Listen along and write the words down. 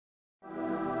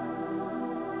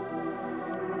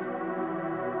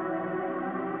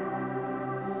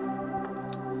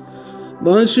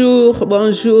Bonjour,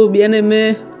 bonjour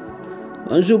bien-aimés,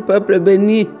 bonjour peuple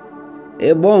béni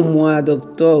et bon mois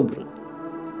d'octobre.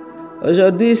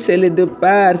 Aujourd'hui c'est le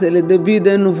départ, c'est le début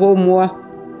d'un nouveau mois.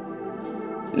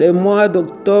 Le mois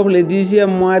d'octobre, le 10e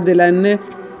mois de l'année.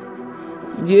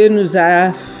 Dieu nous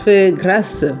a fait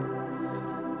grâce.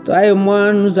 Toi et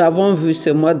moi, nous avons vu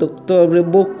ce mois d'octobre.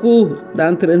 Beaucoup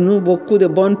d'entre nous, beaucoup de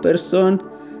bonnes personnes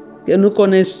que nous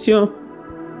connaissions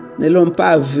ne l'ont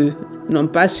pas vu, n'ont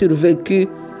pas survécu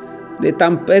les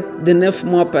tempêtes de 9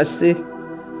 mois passés.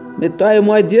 Mais toi et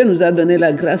moi, Dieu nous a donné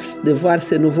la grâce de voir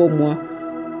ce nouveau mois.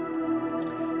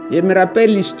 Je me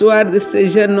rappelle l'histoire de ce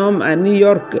jeune homme à New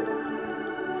York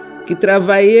qui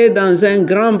travaillait dans un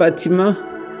grand bâtiment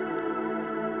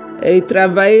et il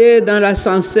travaillait dans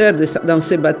l'ascenseur dans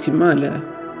ce bâtiment-là.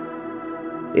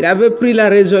 Il avait pris la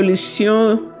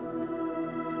résolution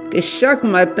que chaque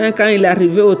matin, quand il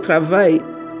arrivait au travail,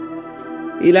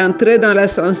 il entrait dans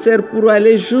l'ascenseur pour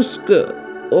aller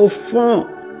jusqu'au fond,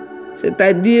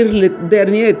 c'est-à-dire le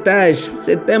dernier étage.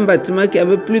 C'était un bâtiment qui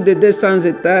avait plus de 200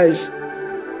 étages.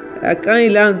 Et quand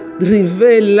il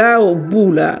arrivait là, au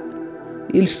bout, là,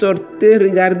 il sortait,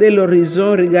 regardait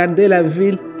l'horizon, regardait la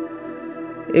ville,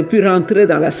 et puis rentrait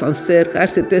dans l'ascenseur, car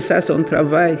c'était ça son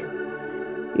travail.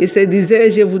 Il se disait,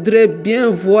 je voudrais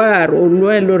bien voir au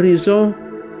loin l'horizon,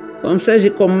 comme ça je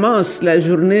commence la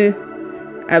journée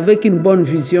avec une bonne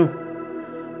vision.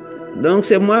 Donc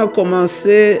c'est moi qui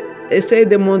commencé, essayer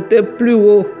de monter plus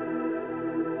haut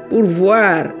pour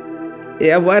voir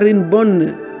et avoir une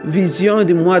bonne vision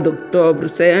du mois d'octobre.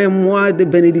 C'est un mois de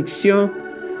bénédiction,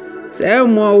 c'est un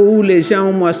mois où les gens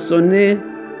ont moissonné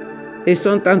et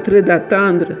sont en train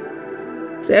d'attendre.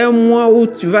 C'est un mois où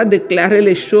tu vas déclarer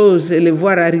les choses et les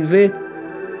voir arriver.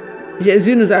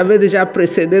 Jésus nous avait déjà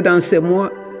précédés dans ce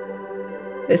mois.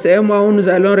 Et c'est un mois où nous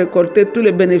allons récolter tous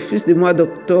les bénéfices du mois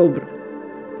d'octobre.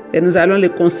 Et nous allons les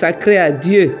consacrer à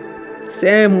Dieu.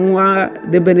 C'est un mois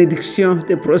de bénédiction,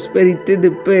 de prospérité, de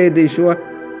paix et de joie.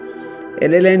 Et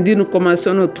le lundi, nous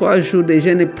commençons nos 3 jours de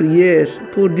jeûne et prière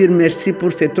pour dire merci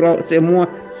pour ces mois.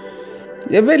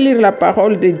 Je vais lire la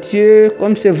parole de Dieu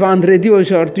comme c'est vendredi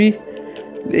aujourd'hui.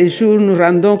 Les jours, nous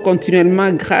rendons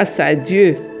continuellement grâce à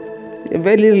Dieu. Je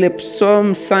vais lire le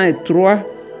psaume 103.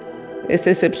 Et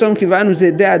c'est ce psaume qui va nous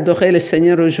aider à adorer le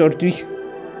Seigneur aujourd'hui.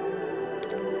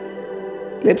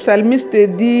 Le psalmiste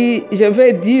dit, je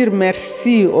vais dire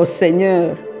merci au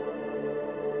Seigneur.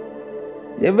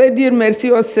 Je vais dire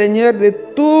merci au Seigneur de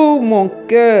tout mon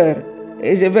cœur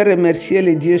et je vais remercier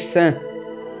le Dieu saint.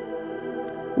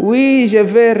 Oui, je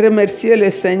vais remercier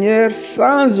le Seigneur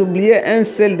sans oublier un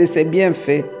seul de ses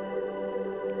bienfaits.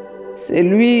 C'est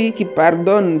lui qui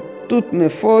pardonne toutes mes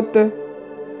fautes,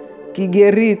 qui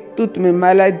guérit toutes mes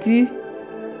maladies,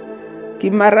 qui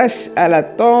m'arrache à la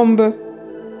tombe,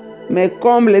 me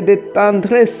comble de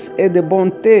tendresse et de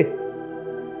bonté.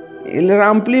 Il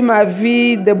remplit ma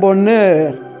vie de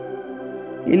bonheur.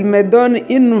 Il me donne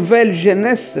une nouvelle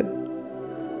jeunesse.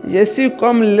 Je suis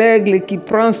comme l'aigle qui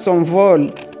prend son vol.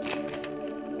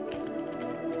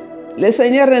 Le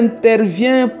Seigneur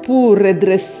intervient pour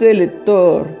redresser les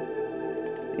torts.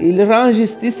 Il rend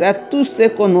justice à tous ceux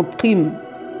qu'on opprime.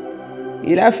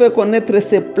 Il a fait connaître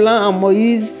ses plans à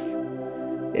Moïse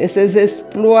et ses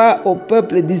exploits au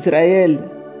peuple d'Israël.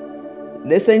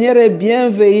 Le Seigneur est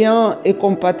bienveillant et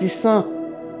compatissant.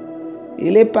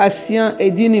 Il est patient et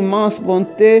d'une immense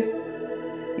bonté.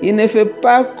 Il ne fait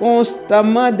pas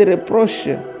constamment de reproches.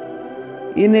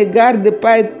 Il ne garde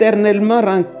pas éternellement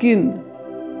rancune.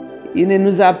 Il ne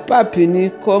nous a pas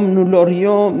punis comme nous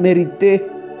l'aurions mérité.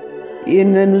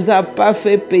 Il ne nous a pas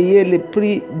fait payer le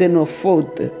prix de nos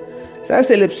fautes. Ça,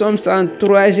 c'est le psaume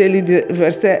 103. J'ai lu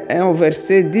verset 1 au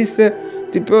verset 10.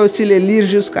 Tu peux aussi le lire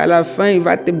jusqu'à la fin. Il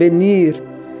va te bénir.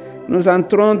 Nous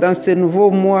entrons dans ce nouveau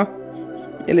mois.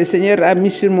 Et le Seigneur a mis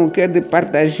sur mon cœur de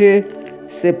partager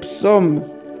ces psaumes.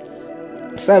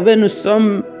 Vous savez, nous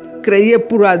sommes créés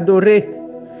pour adorer.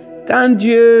 Quand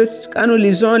nous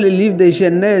lisons le livre de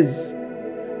Genèse,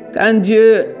 quand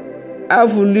Dieu a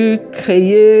voulu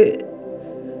créer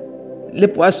les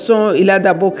poissons, il a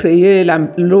d'abord créé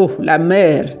l'eau, la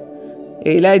mer.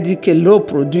 Et il a dit que l'eau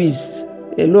produise.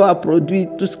 Et l'eau a produit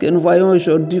tout ce que nous voyons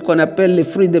aujourd'hui qu'on appelle les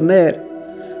fruits de mer.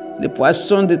 Les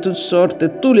poissons de toutes sortes,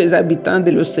 tous les habitants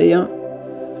de l'océan.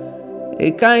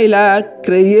 Et quand il a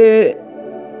créé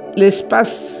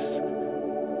l'espace,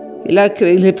 il a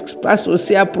créé l'espace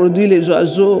aussi, a produit les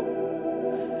oiseaux.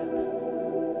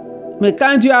 Mais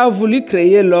quand Dieu a voulu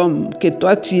créer l'homme, que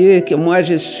toi tu es, que moi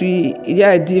je suis, il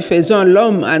a dit, faisons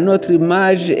l'homme à notre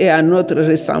image et à notre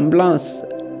ressemblance.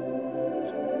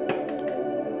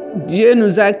 Dieu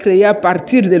nous a créés à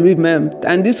partir de lui-même,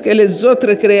 tandis que les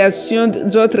autres créations,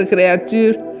 les autres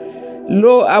créatures,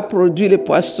 l'eau a produit les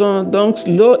poissons, donc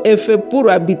l'eau est faite pour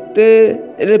habiter,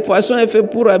 le poisson est fait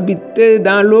pour habiter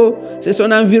dans l'eau, c'est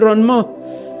son environnement.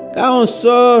 Quand on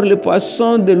sort le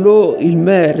poisson de l'eau, il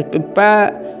meurt, il ne peut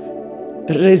pas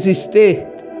résister,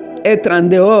 être en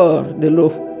dehors de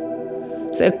l'eau.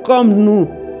 C'est comme nous,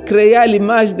 créés à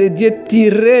l'image de Dieu,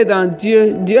 tirés dans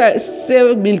Dieu. Dieu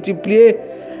s'est multiplié.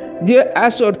 Dieu a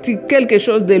sorti quelque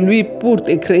chose de lui pour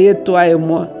te créer, toi et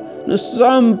moi. Nous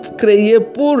sommes créés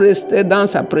pour rester dans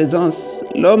sa présence.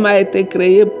 L'homme a été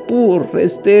créé pour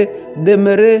rester,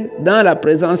 demeurer dans la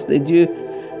présence de Dieu.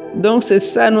 Donc c'est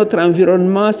ça notre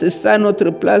environnement, c'est ça notre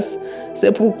place.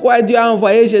 C'est pourquoi Dieu a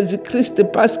envoyé Jésus-Christ,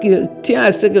 parce qu'il tient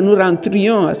à ce que nous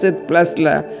rentrions à cette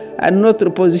place-là, à notre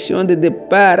position de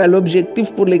départ, à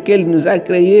l'objectif pour lequel il nous a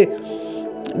créés.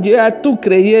 Dieu a tout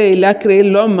créé, il a créé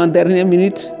l'homme en dernière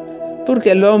minute pour que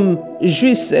l'homme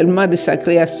jouisse seulement de sa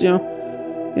création.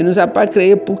 Il ne nous a pas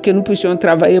créés pour que nous puissions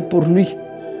travailler pour lui.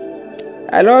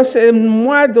 Alors ce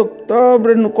mois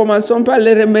d'octobre, nous commençons par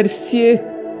le remercier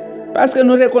parce que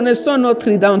nous reconnaissons notre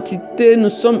identité, nous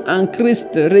sommes en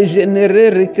Christ, régénérés,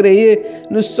 recréés.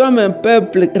 Nous sommes un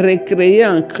peuple recréé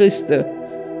en Christ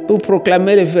pour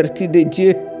proclamer les vertus de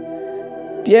Dieu.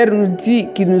 Pierre nous dit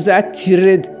qu'il nous a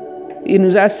tirés, il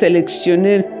nous a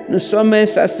sélectionnés. Nous sommes un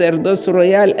sacerdoce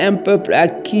royal, un peuple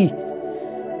acquis.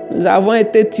 Nous avons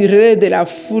été tirés de la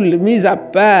foule, mis à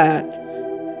part,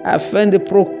 afin de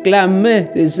proclamer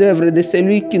les œuvres de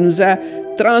celui qui nous a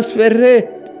transférés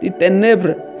des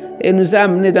ténèbres et nous a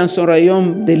amenés dans son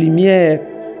royaume de lumière.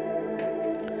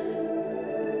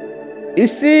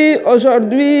 Ici,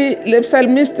 aujourd'hui, le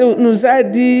psalmiste nous a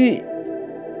dit,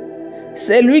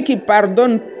 c'est lui qui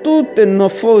pardonne toutes nos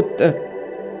fautes.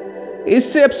 Et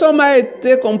ce psaume a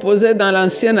été composé dans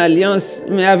l'ancienne alliance,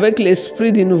 mais avec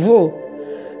l'esprit du nouveau.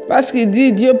 Parce qu'il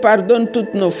dit, Dieu pardonne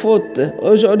toutes nos fautes.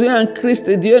 Aujourd'hui, en Christ,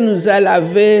 Dieu nous a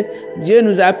lavés, Dieu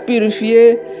nous a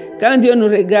purifiés. Quand Dieu nous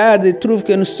regarde, il trouve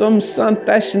que nous sommes sans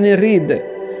tache ni ride.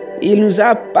 Il nous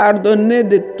a pardonné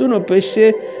de tous nos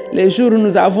péchés les jours où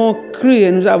nous avons cru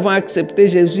et nous avons accepté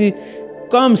Jésus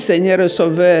comme Seigneur et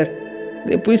Sauveur.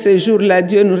 Depuis ce jour-là,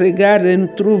 Dieu nous regarde et nous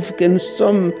trouve que nous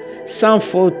sommes sans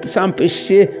faute, sans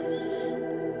péché.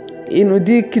 Il nous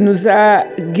dit qu'il nous a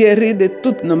guéris de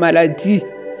toutes nos maladies.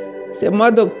 Ce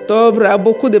mois d'octobre a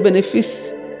beaucoup de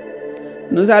bénéfices.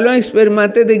 Nous allons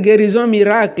expérimenter des guérisons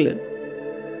miracles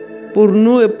pour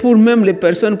nous et pour même les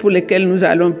personnes pour lesquelles nous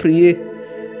allons prier.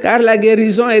 Car la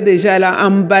guérison est déjà là,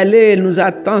 emballée, elle nous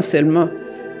attend seulement.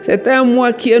 C'est un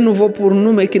mois qui est nouveau pour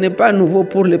nous, mais qui n'est pas nouveau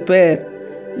pour le Père.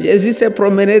 Jésus s'est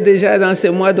promené déjà dans ce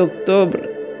mois d'octobre.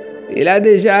 Il a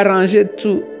déjà arrangé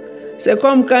tout. C'est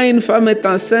comme quand une femme est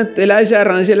enceinte, elle a déjà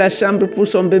arrangé la chambre pour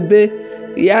son bébé.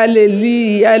 Il y a les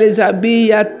lits, il y a les habits, il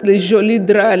y a les jolis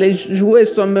draps, les jouets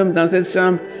sont même dans cette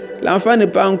chambre. L'enfant n'est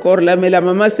pas encore là, mais la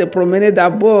maman s'est promenée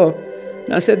d'abord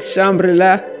dans cette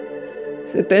chambre-là.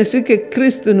 C'est ainsi que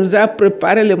Christ nous a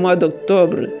préparé le mois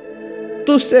d'octobre.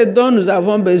 Tous ce dont nous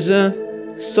avons besoin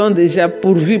sont déjà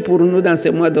pourvus pour nous dans ce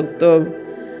mois d'octobre.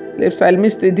 Le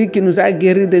psalmiste dit qu'il nous a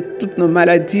guéris de toutes nos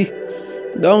maladies.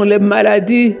 Donc les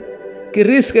maladies qui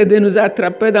risquent de nous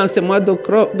attraper dans ce mois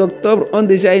d'octobre ont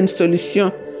déjà une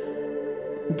solution.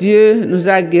 Dieu nous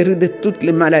a guéris de toutes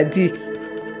les maladies.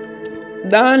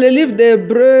 Dans le livre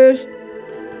d'Hébreux,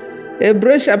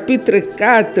 Hébreux chapitre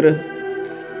 4,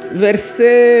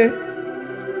 verset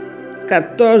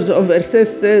 14 au verset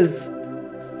 16,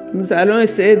 nous allons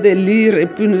essayer de lire et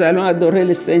puis nous allons adorer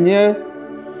le Seigneur.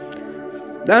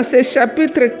 Dans ce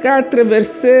chapitre 4,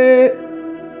 verset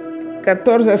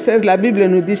 14 à 16, la Bible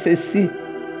nous dit ceci.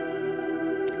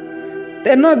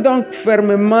 Tenons donc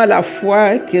fermement la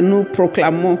foi que nous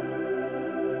proclamons.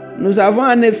 Nous avons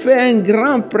en effet un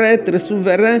grand prêtre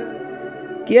souverain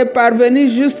qui est parvenu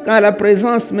jusqu'à la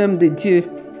présence même de Dieu.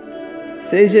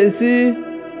 C'est Jésus,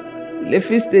 le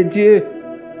Fils de Dieu.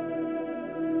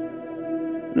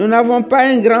 Nous n'avons pas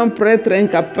un grand prêtre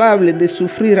incapable de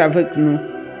souffrir avec nous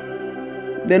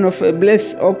de nos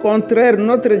faiblesses. Au contraire,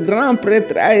 notre grand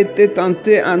prêtre a été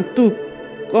tenté en tout,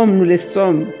 comme nous le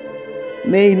sommes.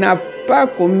 Mais il n'a pas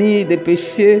commis de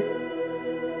péché.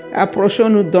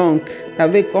 Approchons-nous donc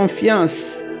avec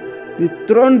confiance du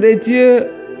trône de Dieu,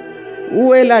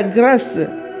 où est la grâce.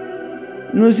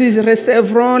 Nous y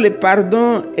recevrons le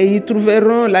pardon et y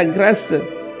trouverons la grâce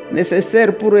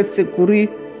nécessaire pour être secourus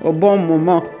au bon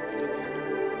moment.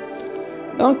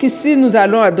 Donc ici, nous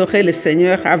allons adorer le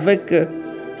Seigneur avec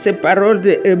ces paroles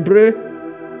de Hébreux.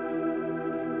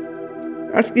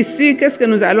 Parce qu'ici, qu'est-ce que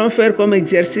nous allons faire comme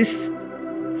exercice?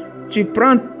 Tu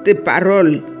prends tes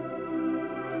paroles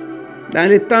dans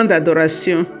le temps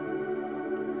d'adoration.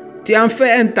 Tu en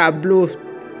fais un tableau.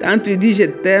 Quand tu dis je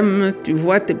t'aime, tu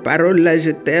vois tes paroles là,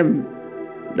 je t'aime.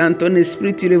 Dans ton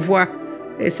esprit, tu les vois.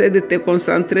 Essaie de te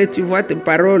concentrer, tu vois tes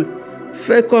paroles.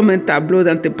 Fais comme un tableau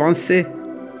dans tes pensées.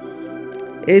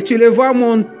 Et tu les vois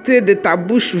monter de ta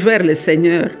bouche vers le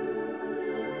Seigneur.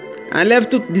 Enlève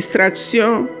toute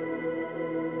distraction.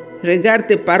 Regarde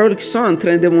tes paroles qui sont en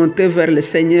train de monter vers le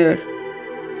Seigneur.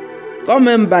 Comme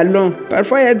un ballon.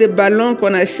 Parfois, il y a des ballons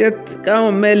qu'on achète quand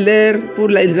on met l'air pour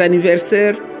les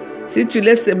anniversaires. Si tu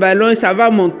laisses ce ballon, ça va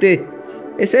monter.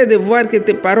 Essaie de voir que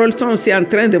tes paroles sont aussi en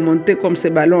train de monter comme ce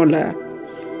ballon-là,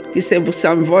 qui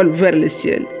s'envole vers le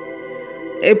ciel.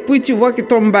 Et puis tu vois que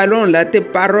ton ballon-là, tes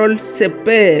paroles se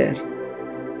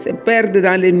perdent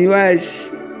dans les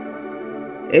nuages.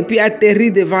 Et puis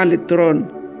atterrissent devant le trône.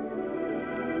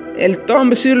 Elles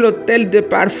tombent sur l'autel de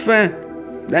parfum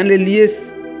dans les lieux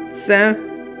saints.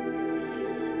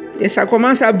 Et ça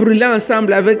commence à brûler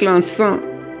ensemble avec l'encens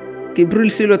qui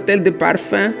brûle sur l'autel de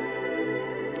parfum,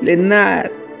 les nards.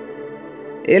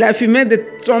 Et la fumée de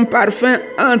son parfum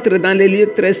entre dans les lieux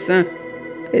très saints.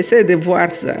 Essaie de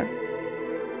voir ça.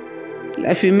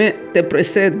 La fumée te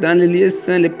précède dans les lieux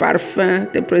saints, le parfum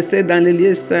te précède dans les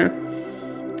lieux saints.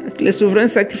 Le souverain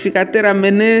sacrificateur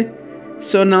amenait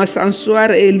son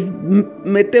encensoir et il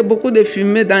mettait beaucoup de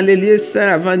fumée dans les lieux saints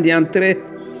avant d'y entrer.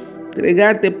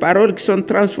 Regarde tes paroles qui sont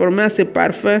transformées en ce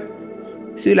parfum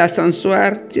sur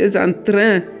l'ascensoir. Tu es en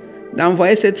train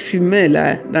d'envoyer cette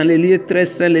fumée-là dans les lieux très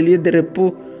saints, les lieux de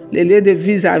repos, les lieux de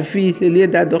vis-à-vis, les lieux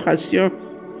d'adoration.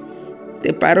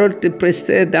 Tes paroles te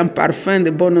précèdent en parfum de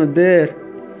bonne odeur.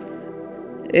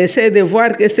 Essaie de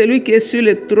voir que celui qui est sur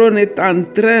le trône est en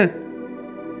train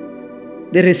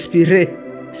de respirer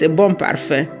ce bon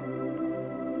parfum.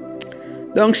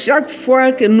 Donc chaque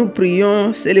fois que nous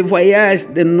prions, c'est le voyage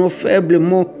de nos faibles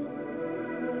mots.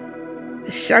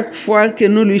 Chaque fois que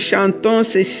nous lui chantons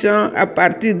ces chants à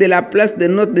partir de la place de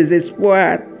notre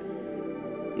désespoir,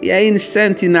 il y a une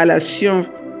sainte inhalation.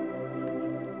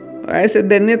 Ces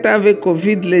derniers temps avec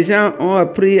Covid, les gens ont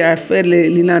appris à faire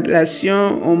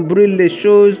l'inhalation, on brûle les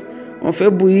choses, on fait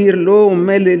bouillir l'eau, on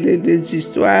met les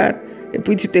histoires, et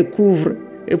puis tu te couvres,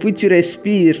 et puis tu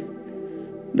respires.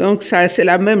 Donc ça, c'est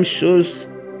la même chose.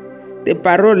 Tes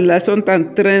paroles là sont en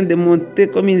train de monter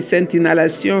comme une sainte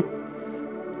inhalation.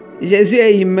 Jésus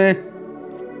est humain.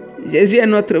 Jésus est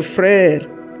notre frère.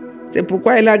 C'est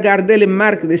pourquoi il a gardé les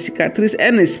marques des cicatrices.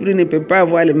 Un esprit ne peut pas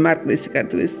avoir les marques des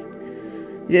cicatrices.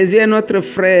 Jésus est notre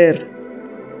frère.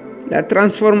 La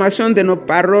transformation de nos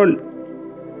paroles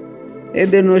et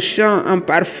de nos chants en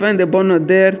parfum de bonne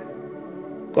odeur,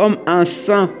 comme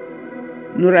encens,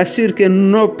 nous rassure que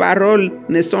nos paroles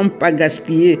ne sont pas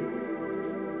gaspillées.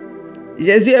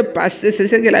 Jésus est passé, c'est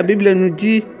ce que la Bible nous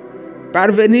dit,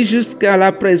 parvenu jusqu'à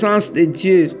la présence de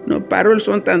Dieu. Nos paroles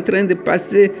sont en train de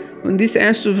passer. On dit que c'est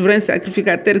un souverain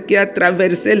sacrificateur qui a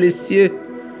traversé les cieux.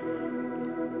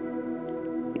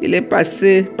 Il est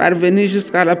passé, parvenu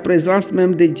jusqu'à la présence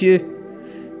même de Dieu.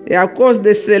 Et à cause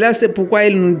de cela, c'est pourquoi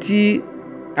il nous dit,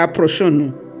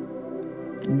 approchons-nous.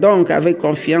 Donc, avec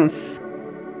confiance,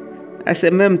 à ce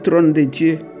même trône de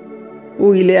Dieu,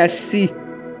 où il est assis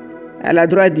à la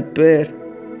droite du Père.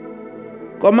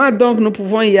 Comment donc nous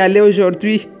pouvons y aller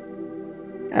aujourd'hui?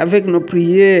 Avec nos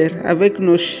prières, avec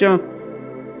nos chants,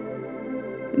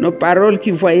 nos paroles qui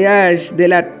voyagent de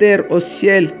la terre au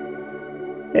ciel.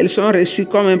 Elles sont reçues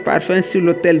comme un parfum sur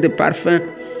l'autel de parfum.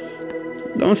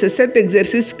 Donc c'est cet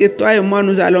exercice que toi et moi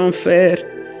nous allons faire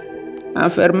en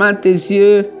fermant tes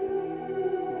yeux.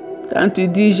 Quand tu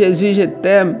dis Jésus, je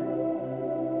t'aime,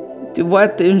 tu vois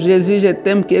Jésus, je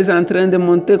t'aime qui est en train de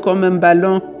monter comme un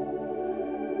ballon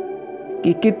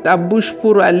qui quitte ta bouche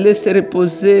pour aller se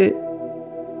reposer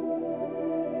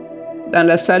dans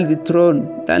la salle du trône,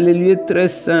 dans les lieux très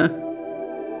saints,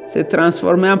 se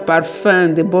transformer en parfum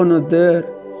de bonne odeur.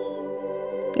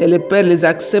 Et le Père les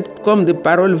accepte comme des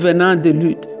paroles venant de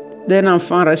lui, d'un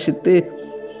enfant racheté.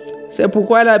 C'est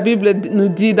pourquoi la Bible nous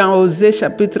dit dans Osée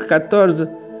chapitre 14,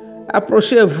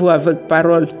 approchez-vous avec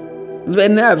parole,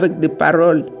 venez avec des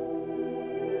paroles.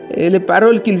 Et les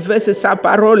paroles qu'il fait, c'est sa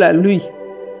parole à lui.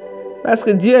 Parce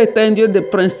que Dieu est un Dieu de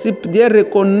principe, Dieu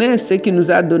reconnaît ce qu'il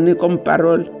nous a donné comme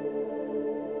parole.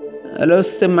 Alors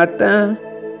ce matin,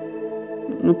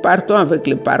 nous partons avec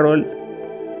les paroles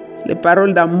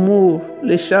d'amour,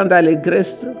 les chants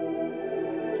d'allégresse,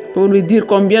 pour lui dire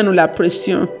combien nous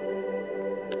l'apprécions.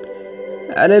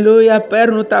 Alléluia, Père,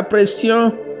 nous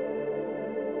t'apprécions,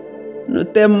 nous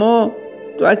t'aimons,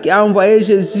 toi qui as envoyé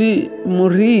Jésus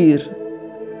mourir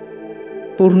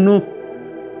pour nous.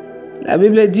 La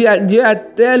Bible dit, Dieu a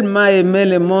tellement aimé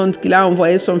le monde qu'il a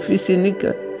envoyé son Fils unique,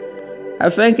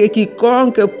 afin que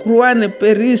quiconque croit ne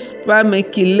périsse pas, mais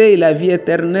qu'il ait la vie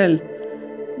éternelle.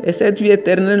 Et cette vie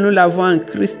éternelle, nous l'avons en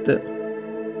Christ.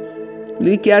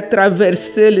 Lui qui a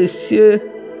traversé les cieux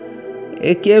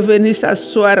et qui est venu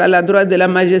s'asseoir à la droite de la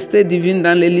majesté divine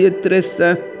dans les lieux très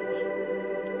saints.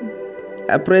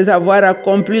 Après avoir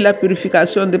accompli la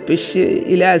purification des péchés,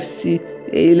 il est assis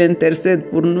et il intercède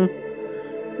pour nous.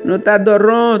 Nous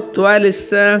t'adorons, toi le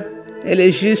saint et le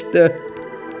juste.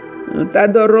 Nous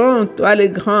t'adorons, toi le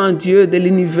grand Dieu de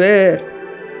l'univers.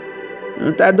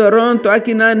 Nous t'adorons, toi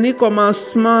qui n'as ni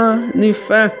commencement ni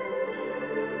fin.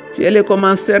 Tu es le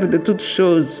commenceur de toutes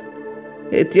choses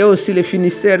et tu es aussi le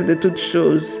finisseur de toutes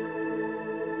choses.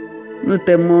 Nous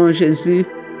t'aimons, Jésus,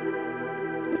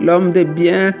 l'homme de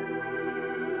bien,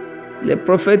 le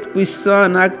prophète puissant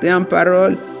en acte et en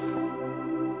parole.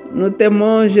 Nous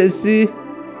t'aimons, Jésus,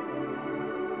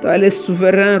 toi le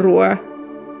souverain roi.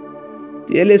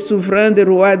 Tu es le souverain des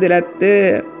rois de la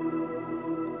terre.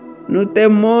 Nous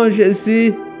t'aimons,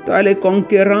 Jésus, toi le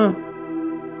conquérant,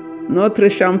 notre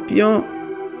champion.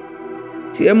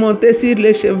 Tu es monté sur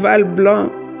le cheval blanc.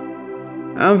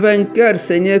 En vainqueur,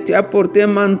 Seigneur, tu as porté un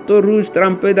manteau rouge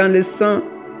trempé dans le sang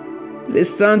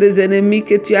des ennemis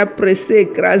que tu as pressés,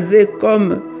 écrasés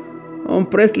comme on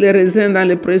presse les raisins dans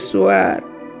le pressoir.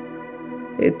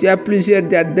 Et tu as plusieurs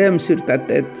diadèmes sur ta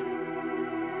tête.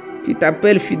 Tu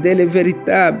t'appelles fidèle et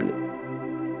véritable.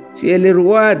 Tu es le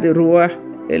roi des rois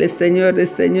et le seigneur des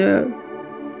seigneurs.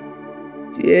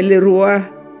 Tu es le roi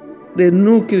de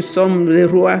nous qui sommes les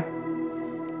rois.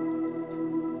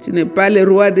 Tu n'es pas le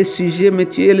roi des sujets, mais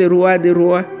tu es le roi des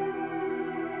rois.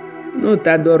 Nous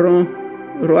t'adorons,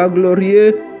 roi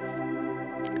glorieux.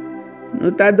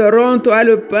 Nous t'adorons, toi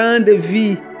le pain de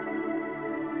vie.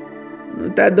 Nous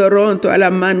t'adorons, toi la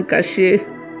manne cachée.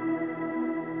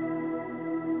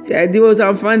 Tu as dit aux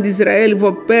enfants d'Israël,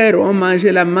 vos pères ont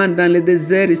mangé la manne dans le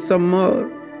désert, ils sont morts.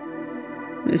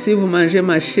 Mais si vous mangez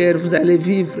ma chair, vous allez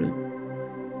vivre.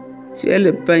 Tu es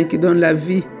le pain qui donne la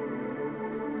vie.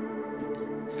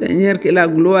 Seigneur, que la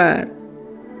gloire,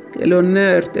 que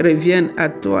l'honneur te reviennent à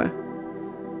toi.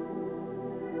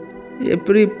 Je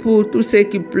prie pour tous ceux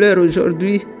qui pleurent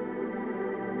aujourd'hui.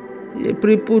 Je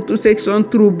prie pour tous ceux qui sont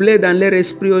troublés dans leur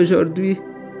esprit aujourd'hui.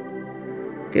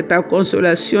 Que ta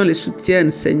consolation les soutienne,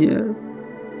 Seigneur.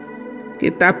 Que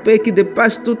ta paix qui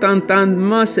dépasse tout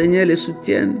entendement, Seigneur, les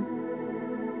soutienne.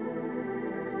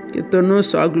 Que ton nom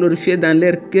soit glorifié dans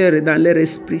leur cœur et dans leur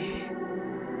esprit.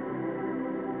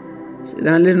 C'est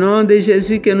dans le nom de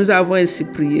Jésus que nous avons ainsi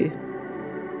prié.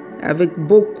 Avec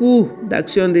beaucoup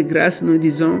d'actions de grâce, nous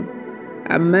disons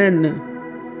Amen.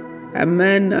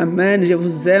 Amen, amen. Je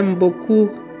vous aime beaucoup.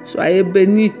 Soyez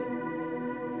bénis.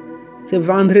 C'est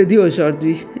vendredi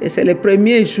aujourd'hui et c'est le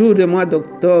premier jour du mois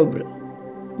d'octobre.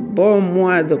 Bon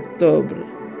mois d'octobre.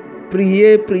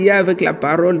 Priez, priez avec la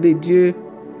parole de Dieu.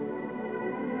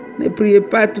 Ne priez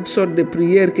pas toutes sortes de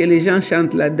prières que les gens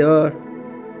chantent là-dehors.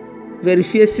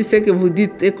 Vérifiez si ce que vous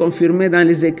dites est confirmé dans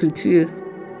les Écritures.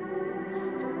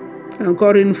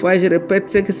 Encore une fois, je répète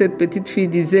ce que cette petite fille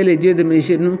disait, le Dieu de mes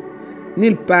genoux.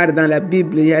 Nulle part dans la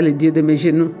Bible, il y a le Dieu de mes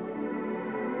genoux.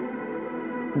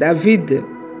 David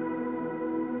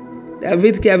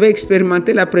qui avait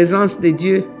expérimenté la présence de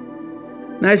Dieu,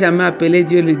 n'a jamais appelé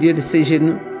Dieu le Dieu de ses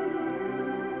genoux.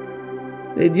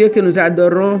 Le Dieu que nous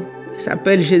adorons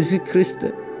s'appelle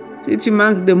Jésus-Christ. Si tu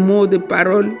manques de mots, de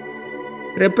paroles,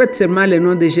 répète seulement le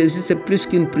nom de Jésus, c'est plus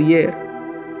qu'une prière.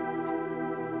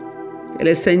 Que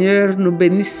le Seigneur nous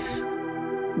bénisse.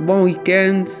 Bon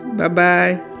week-end. Bye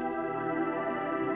bye.